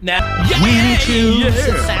now. Now, When it tunes,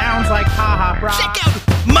 it sounds like Ha Ha Bra. check out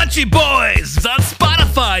Munchie Boys on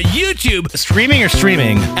Spotify, YouTube, Streaming or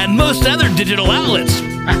streaming? and most other digital outlets.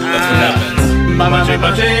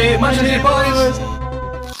 Munchie Boys.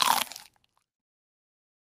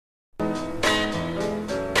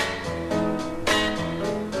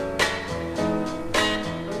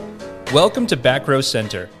 Welcome to Back Row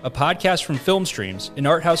Center, a podcast from Filmstreams, an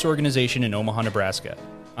art house organization in Omaha, Nebraska.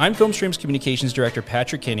 I'm Filmstreams Communications Director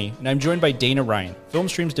Patrick Kinney, and I'm joined by Dana Ryan,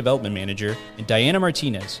 Filmstreams Development Manager, and Diana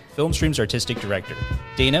Martinez, Filmstreams Artistic Director.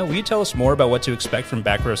 Dana, will you tell us more about what to expect from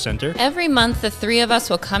Back Row Center? Every month, the three of us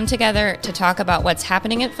will come together to talk about what's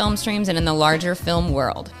happening at Filmstreams and in the larger film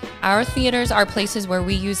world. Our theaters are places where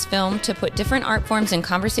we use film to put different art forms in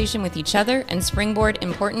conversation with each other and springboard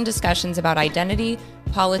important discussions about identity,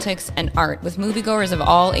 politics, and art with moviegoers of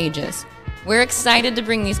all ages. We're excited to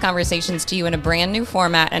bring these conversations to you in a brand new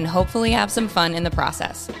format and hopefully have some fun in the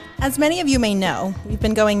process. As many of you may know, we've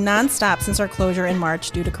been going nonstop since our closure in March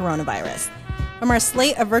due to coronavirus. From our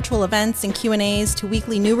slate of virtual events and Q&As to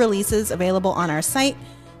weekly new releases available on our site,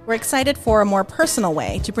 we're excited for a more personal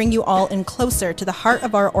way to bring you all in closer to the heart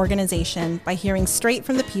of our organization by hearing straight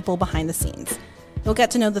from the people behind the scenes. You'll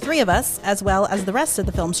get to know the three of us, as well as the rest of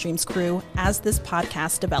the Filmstreams crew, as this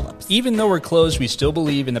podcast develops. Even though we're closed, we still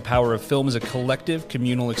believe in the power of film as a collective,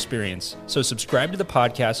 communal experience. So subscribe to the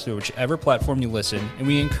podcast through whichever platform you listen, and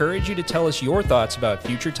we encourage you to tell us your thoughts about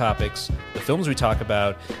future topics, the films we talk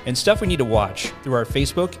about, and stuff we need to watch through our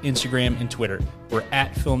Facebook, Instagram, and Twitter. We're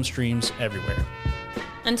at Filmstreams everywhere.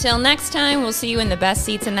 Until next time, we'll see you in the best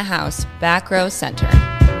seats in the house, Back Row Center.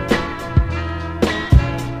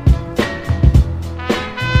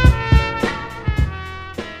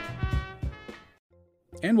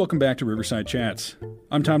 And welcome back to Riverside Chats.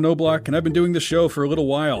 I'm Tom Noblock, and I've been doing this show for a little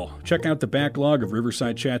while. Check out the backlog of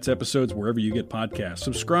Riverside Chats episodes wherever you get podcasts.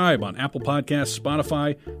 Subscribe on Apple Podcasts,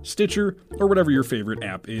 Spotify, Stitcher, or whatever your favorite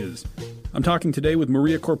app is. I'm talking today with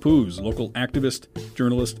Maria Corpuz, local activist,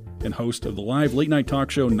 journalist, and host of the live late-night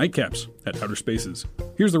talk show Nightcaps at Outer Spaces.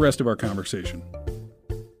 Here's the rest of our conversation.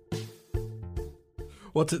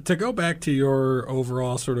 Well, to go back to your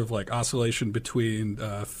overall sort of like oscillation between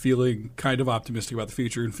feeling kind of optimistic about the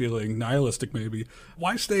future and feeling nihilistic maybe,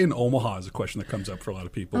 why stay in Omaha is a question that comes up for a lot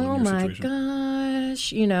of people in your situation. Oh my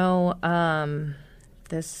gosh. You know,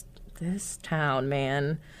 this town,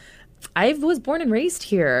 man. I was born and raised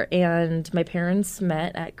here, and my parents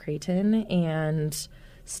met at Creighton and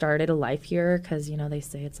started a life here because, you know, they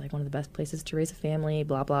say it's like one of the best places to raise a family,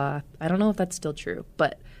 blah, blah. I don't know if that's still true,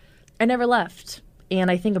 but I never left. And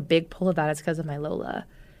I think a big pull of that is because of my Lola.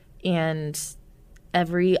 And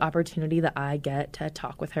every opportunity that I get to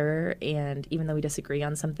talk with her, and even though we disagree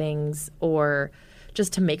on some things, or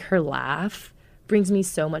just to make her laugh, brings me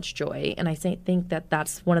so much joy. And I think that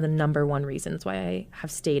that's one of the number one reasons why I have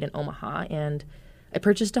stayed in Omaha. And I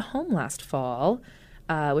purchased a home last fall,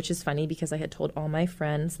 which is funny because I had told all my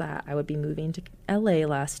friends that I would be moving to LA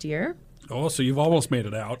last year. Oh, so you've almost made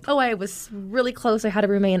it out. Oh, I was really close. I had a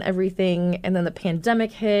roommate and everything. And then the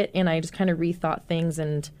pandemic hit, and I just kind of rethought things.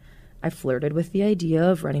 And I flirted with the idea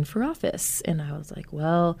of running for office. And I was like,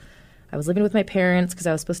 well, I was living with my parents because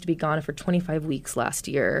I was supposed to be gone for 25 weeks last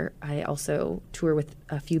year. I also tour with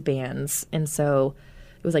a few bands. And so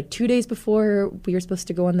it was like 2 days before we were supposed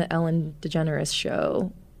to go on the Ellen DeGeneres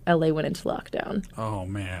show, LA went into lockdown. Oh,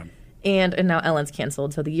 man. And now Ellen's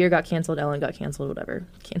canceled. So the year got canceled, Ellen got canceled, whatever.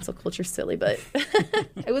 Cancel culture's silly, but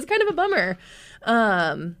it was kind of a bummer.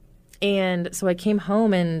 And so I came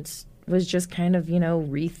home and was just kind of, you know,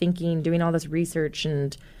 rethinking, doing all this research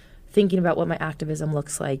and thinking about what my activism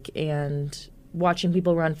looks like and watching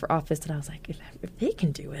people run for office. And I was like, if they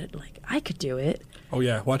can do it, like, I could do it. Oh,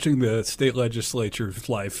 yeah. Watching the state legislature's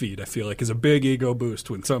live feed, I feel like, is a big ego boost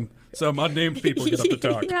when some unnamed people get up to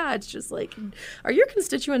talk. Yeah, it's just like, are your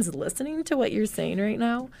constituents listening to what you're saying right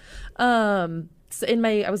now? So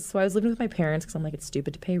I was living with my parents because I'm like, it's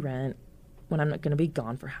stupid to pay rent when I'm not going to be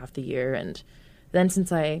gone for half the year. And then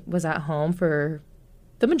since I was at home for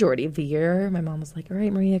the majority of the year. My mom was like, all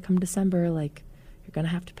right, Maria, come December, like, you're going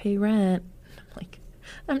to have to pay rent. I'm like,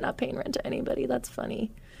 I'm not paying rent to anybody. That's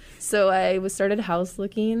funny. So I started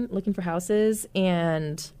looking for houses,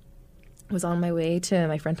 and was on my way to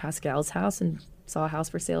my friend Pascal's house and saw a house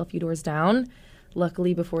for sale a few doors down.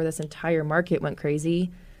 Luckily, before this entire market went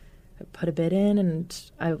crazy, I put a bid in,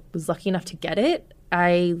 and I was lucky enough to get it.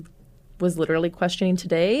 I was literally questioning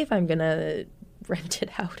today if I'm going to rent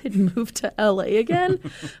it out and move to LA again.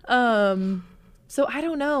 So I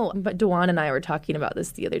don't know. But Dewan and I were talking about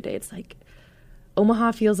this the other day. It's like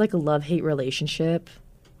Omaha feels like a love-hate relationship,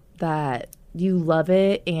 that you love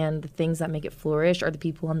it and the things that make it flourish are the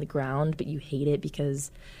people on the ground, but you hate it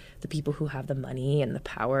because the people who have the money and the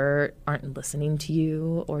power aren't listening to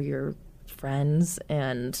you or your friends.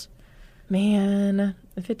 And man,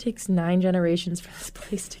 if it takes 9 generations for this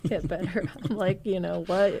place to get better, I'm like, you know,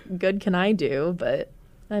 what good can I do? But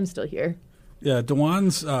I'm still here. Yeah,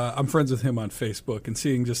 Dewan's, I'm friends with him on Facebook, and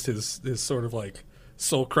seeing just his sort of like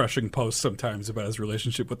soul-crushing posts sometimes about his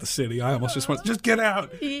relationship with the city, I almost just want to just get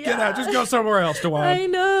out. Yeah. Get out. Just go somewhere else, Dewan. I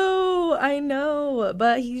know.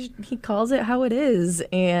 But he calls it how it is.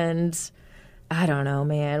 And I don't know,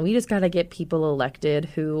 man. We just got to get people elected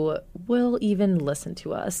who will even listen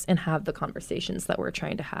to us and have the conversations that we're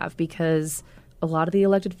trying to have, because a lot of the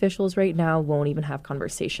elected officials right now won't even have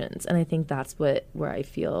conversations. And I think that's where I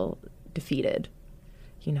feel defeated.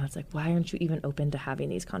 You know, it's like, why aren't you even open to having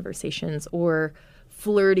these conversations or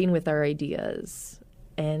flirting with our ideas?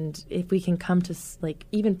 And if we can come to like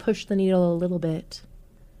even push the needle a little bit,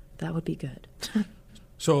 that would be good.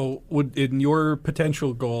 So would, in your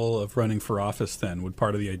potential goal of running for office then, would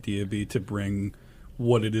part of the idea be to bring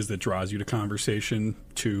what it is that draws you to conversation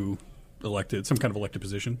to some kind of elected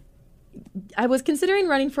position? I was considering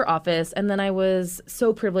running for office, and then I was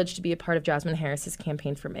so privileged to be a part of Jasmine Harris's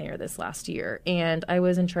campaign for mayor this last year. And I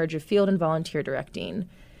was in charge of field and volunteer directing.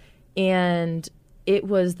 And it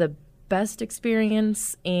was the best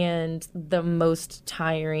experience and the most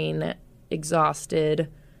tiring,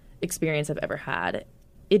 exhausted experience I've ever had.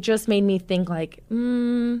 It just made me think like,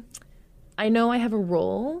 I know I have a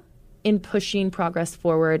role in pushing progress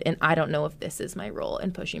forward, and I don't know if this is my role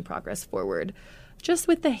in pushing progress forward. Just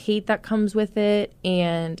with the hate that comes with it.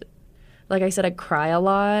 And like I said, I cry a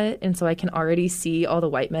lot. And so I can already see all the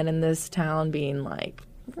white men in this town being like,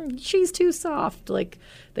 she's too soft. Like,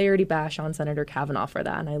 they already bash on Senator Kavanaugh for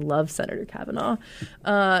that. And I love Senator Kavanaugh.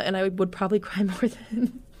 And I would probably cry more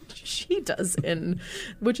than she does,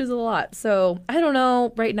 which is a lot. So I don't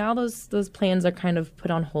know. Right now, those plans are kind of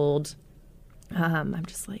put on hold. I'm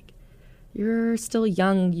just like, you're still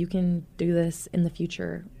young. You can do this in the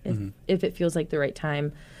future if it feels like the right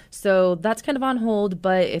time. So that's kind of on hold.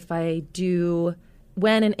 But if I do,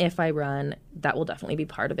 when and if I run, that will definitely be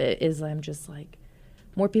part of it. Is I'm just like,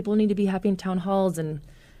 more people need to be having town halls. And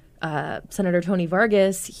Senator Tony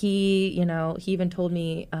Vargas, he even told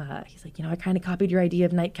me, he's like, I kind of copied your idea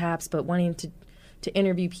of nightcaps, but wanting to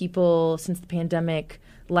interview people since the pandemic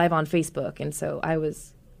live on Facebook. And so I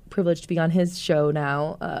was privileged to be on his show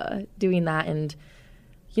now, doing that, and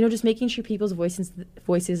just making sure people's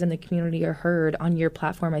voices in the community are heard on your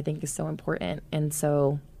platform, I think is so important. And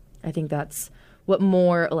so I think that's what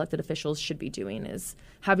more elected officials should be doing, is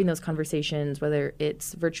having those conversations, whether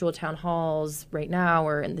it's virtual town halls right now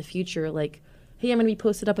or in the future, like, hey, I'm going to be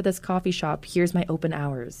posted up at this coffee shop, here's my open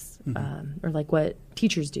hours, or like what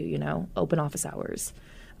teachers do, open office hours,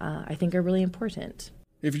 I think are really important.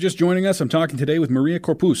 If you're just joining us, I'm talking today with Maria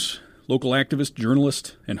Corpus, local activist,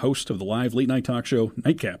 journalist, and host of the live late-night talk show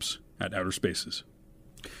Nightcaps at Outer Spaces.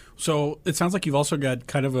 So it sounds like you've also got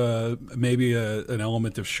kind of an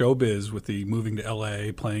element of showbiz with the moving to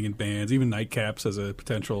L.A., playing in bands, even Nightcaps as a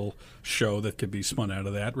potential show that could be spun out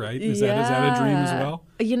of that, right? Is that a dream as well?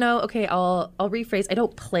 Okay, I'll rephrase. I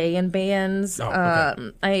don't play in bands. Oh,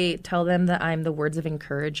 okay. I tell them that I'm the words of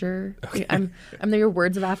encourager. Okay. I'm the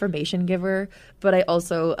words of affirmation giver, but I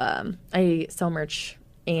also I sell merch,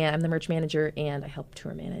 and I'm the merch manager, and I help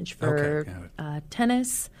tour manage for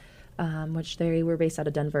Tennis. Which they were based out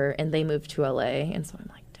of Denver, and they moved to LA, and so I'm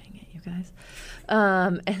like, dang it, you guys.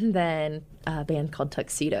 And then a band called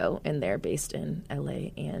Tuxedo, and they're based in LA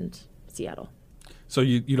and Seattle. So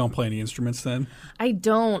you don't play any instruments then? I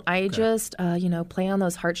don't. I just, play on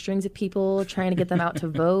those heartstrings of people, trying to get them out to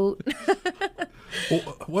vote. Well,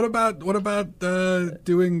 what about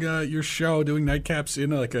doing your show, doing Nightcaps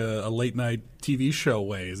in a late night TV show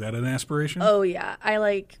way? Is that an aspiration? Oh yeah,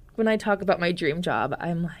 when I talk about my dream job,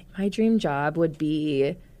 I'm like, my dream job would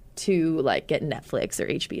be to like get Netflix or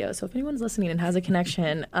HBO. So if anyone's listening and has a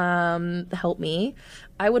connection, help me.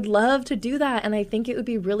 I would love to do that, and I think it would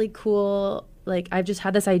be really cool like, I've just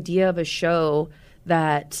had this idea of a show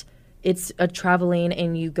that it's a traveling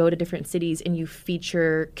and you go to different cities and you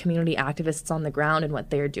feature community activists on the ground and what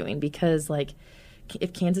they're doing. Because, like,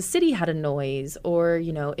 if Kansas City had a noise, or,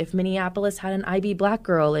 you know, if Minneapolis had an IB Black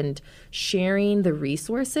girl, and sharing the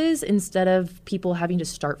resources instead of people having to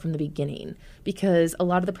start from the beginning. Because a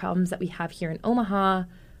lot of the problems that we have here in Omaha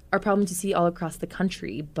are problems you see all across the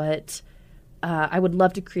country. But I would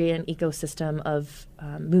love to create an ecosystem of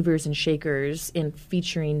movers and shakers and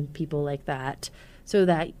featuring people like that, so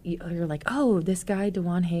that you're like, oh, this guy,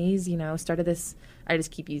 DeJuan Hayes, you know, started this. I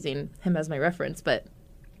just keep using him as my reference, but,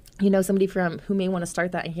 you know, somebody who may want to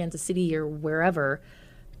start that in Kansas City or wherever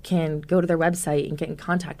can go to their website and get in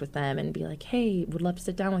contact with them and be like, hey, would love to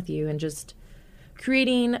sit down with you, and just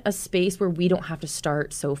creating a space where we don't have to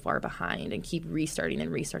start so far behind and keep restarting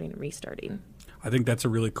and restarting and restarting. I think that's a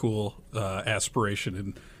really cool aspiration.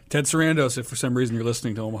 And Ted Sarandos, if for some reason you're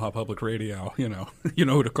listening to Omaha Public Radio, you know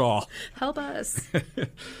who to call. Help us.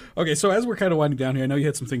 Okay, so as we're kind of winding down here, I know you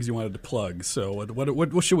had some things you wanted to plug. So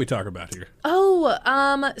what should we talk about here?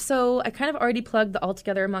 So I kind of already plugged the All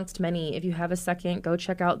Together Amongst Many. If you have a second, go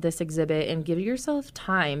check out this exhibit and give yourself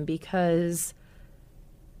time, because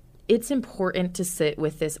it's important to sit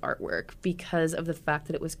with this artwork because of the fact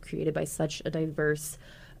that it was created by such a diverse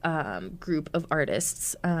group of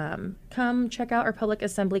artists. Come check out our public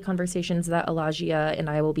assembly conversations that Elijah and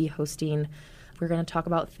I will be hosting. We're going to talk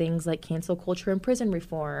about things like cancel culture and prison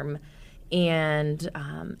reform, and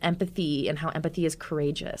empathy, and how empathy is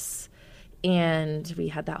courageous. And we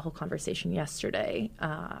had that whole conversation yesterday,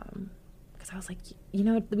 because I was like, you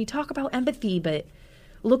know, we talk about empathy, but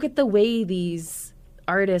look at the way these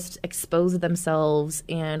artists exposed themselves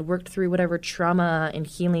and worked through whatever trauma and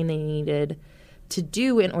healing they needed to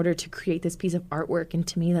do in order to create this piece of artwork. And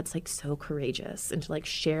to me, that's like so courageous. And to like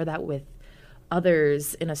share that with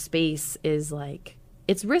others in a space is like,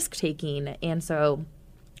 it's risk taking. And so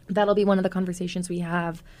that'll be one of the conversations we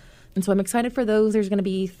have. And so I'm excited for those. There's going to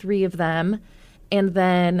be 3 of them. And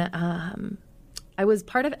then I was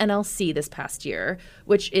part of NLC this past year,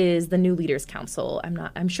 which is the New Leaders Council.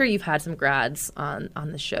 I'm sure you've had some grads on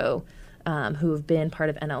the show who have been part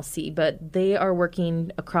of NLC, but they are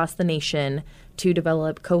working across the nation to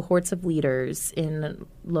develop cohorts of leaders in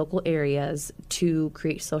local areas to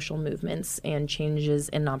create social movements and changes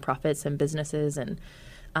in nonprofits and businesses. And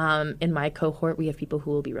in my cohort, we have people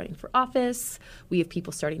who will be running for office. We have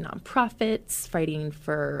people starting nonprofits, fighting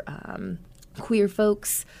for queer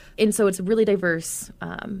folks. And so it's a really diverse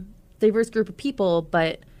group of people.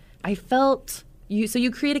 But I felt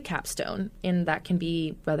you create a capstone, and that can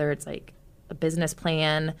be whether it's like a business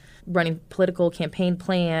plan, running political campaign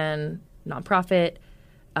plan, nonprofit,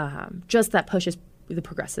 just that pushes the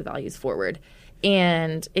progressive values forward.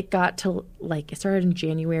 And it got to it started in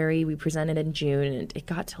January, we presented in June, and it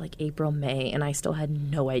got to like April, May, and I still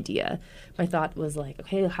had no idea. My thought was like,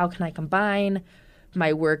 okay, how can I combine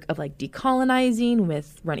my work of like decolonizing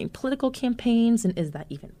with running political campaigns, and is that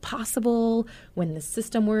even possible when the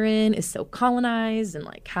system we're in is so colonized, and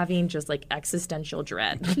like having just like existential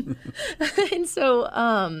dread. And so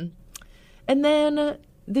and then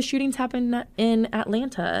the shootings happened in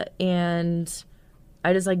Atlanta, and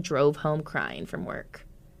I just like drove home crying from work,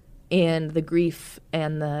 and the grief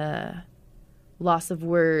and the loss of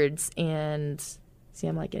words, and see,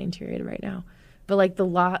 I'm like getting teary-eyed right now. But like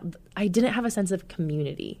I didn't have a sense of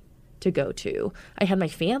community to go to. I had my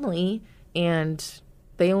family, and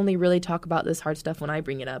they only really talk about this hard stuff when I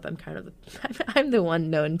bring it up. I'm the one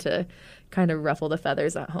known to kind of ruffle the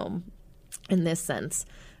feathers at home in this sense.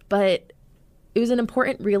 But it was an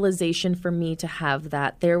important realization for me to have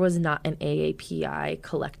that there was not an AAPI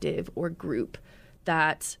collective or group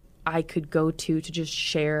that I could go to just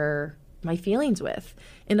share my feelings with.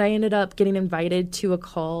 And I ended up getting invited to a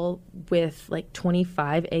call with like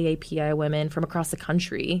 25 AAPI women from across the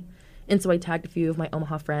country. And so I tagged a few of my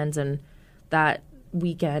Omaha friends, and that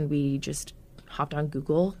weekend we just hopped on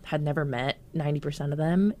Google, had never met 90% of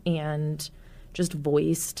them, and just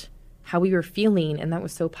voiced how we were feeling. And that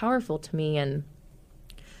was so powerful to me. And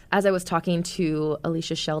as I was talking to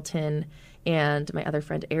Alicia Shelton and my other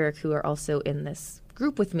friend Eric, who are also in this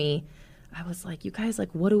group with me, I was like, you guys, like,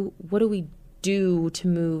 what do we do to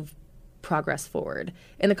move progress forward?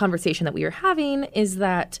 And the conversation that we were having is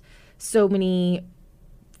that so many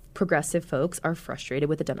progressive folks are frustrated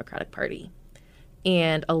with the Democratic Party.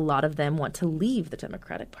 And a lot of them want to leave the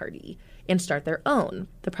Democratic Party and start their own.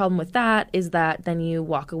 The problem with that is that then you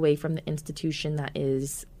walk away from the institution that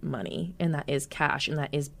is money, and that is cash, and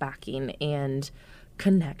that is backing and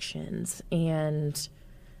connections. And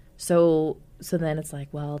so so then it's like,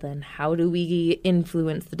 well, then how do we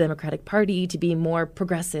influence the Democratic Party to be more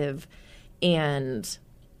progressive? And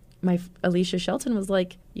Alicia Shelton was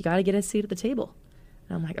like, you got to get a seat at the table.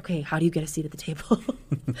 And I'm like, okay, how do you get a seat at the table?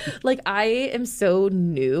 Like, I am so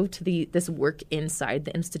new to this work inside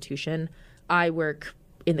the institution. I work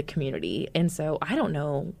in the community, and so I don't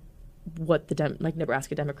know what the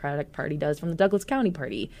Nebraska Democratic Party does from the Douglas County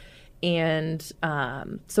Party. And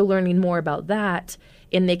so learning more about that,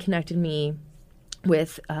 and they connected me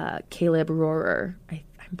with Caleb Rohrer.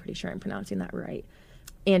 I'm pretty sure I'm pronouncing that right.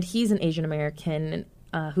 And he's an Asian American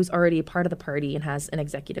who's already a part of the party and has an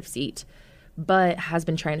executive seat, but has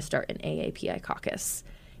been trying to start an AAPI caucus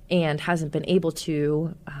and hasn't been able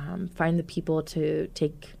to find the people to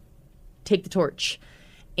take the torch.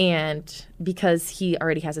 And because he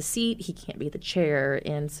already has a seat, he can't be the chair.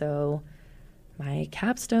 And so my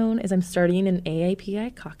capstone is I'm starting an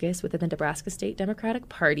AAPI caucus within the Nebraska State Democratic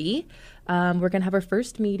Party. We're going to have our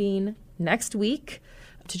first meeting next week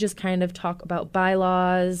to just kind of talk about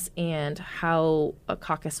bylaws and how a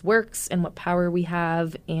caucus works and what power we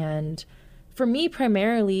have. And for me,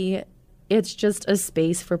 primarily, it's just a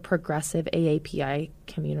space for progressive AAPI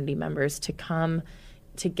community members to come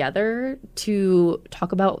together to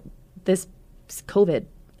talk about this COVID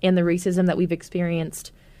and the racism that we've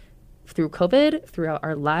experienced through COVID, throughout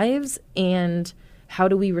our lives, and how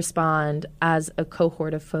do we respond as a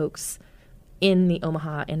cohort of folks in the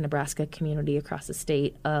Omaha and Nebraska community across the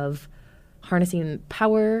state of harnessing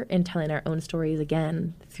power and telling our own stories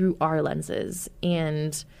again through our lenses,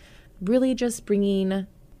 and really just bringing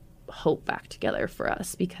hope back together for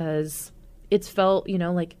us, because it's felt,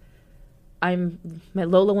 like my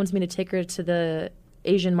Lola wants me to take her to the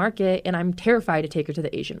Asian market, and I'm terrified to take her to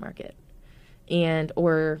the Asian market.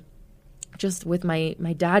 Or just with my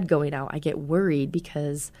dad going out, I get worried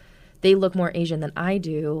because they look more Asian than I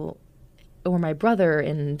do, or my brother,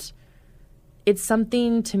 and it's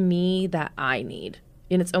something to me that I need.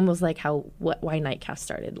 And it's almost like why Nightcap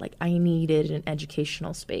started. Like, I needed an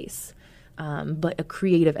educational space, but a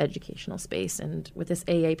creative educational space. And with this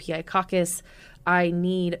AAPI caucus, I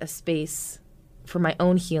need a space for my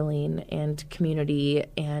own healing and community,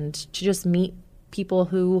 and to just meet people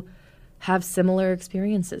who have similar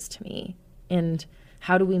experiences to me. And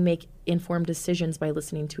how do we make informed decisions by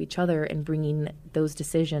listening to each other and bringing those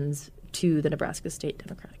decisions to the Nebraska State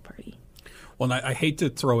Democratic Party? Well, I hate to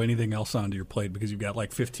throw anything else onto your plate because you've got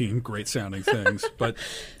like 15 great sounding things, but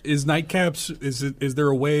is Nightcaps, is there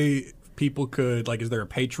a way people could, is there a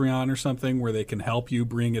Patreon or something where they can help you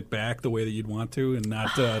bring it back the way that you'd want to and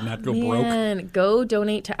not go broke? Go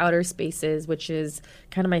donate to Outer Spaces, which is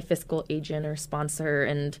kind of my fiscal agent or sponsor,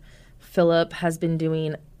 and Philip has been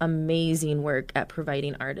doing amazing work at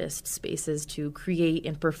providing artists spaces to create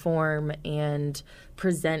and perform and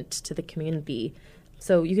present to the community.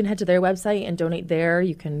 So you can head to their website and donate there.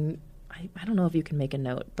 You can, I don't know if you can make a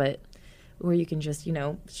note, or you can just,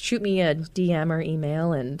 shoot me a DM or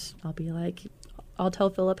email, and I'll be like, I'll tell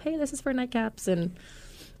Philip, hey, this is for Nightcaps. And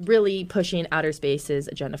really pushing Outer Spaces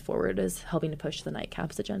agenda forward is helping to push the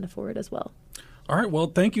Nightcaps agenda forward as well. All right. Well,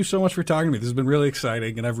 thank you so much for talking to me. This has been really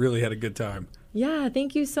exciting, and I've really had a good time. Yeah,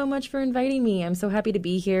 thank you so much for inviting me. I'm so happy to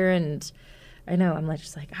be here, and I know I'm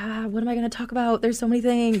just like, what am I going to talk about? There's so many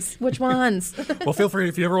things. Which ones? Well, feel free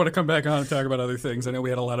if you ever want to come back on and talk about other things. I know we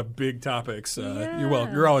had a lot of big topics. You're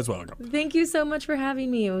welcome. You're always welcome. Thank you so much for having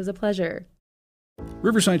me. It was a pleasure.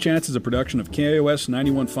 Riverside Chats is a production of KIOS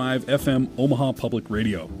 91.5 FM Omaha Public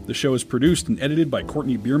Radio. The show is produced and edited by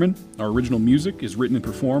Courtney Bierman. Our original music is written and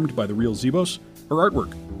performed by The Real Zebos. Our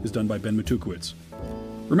artwork is done by Ben Matukowicz.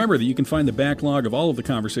 Remember that you can find the backlog of all of the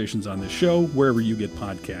conversations on this show wherever you get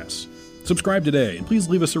podcasts. Subscribe today, and please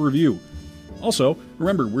leave us a review. Also,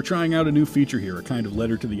 remember, we're trying out a new feature here, a kind of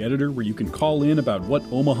letter to the editor, where you can call in about what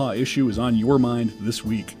Omaha issue is on your mind this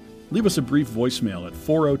week. Leave us a brief voicemail at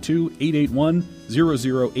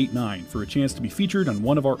 402-881-0089 for a chance to be featured on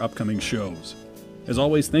one of our upcoming shows. As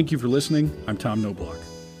always, thank you for listening. I'm Tom Noblock.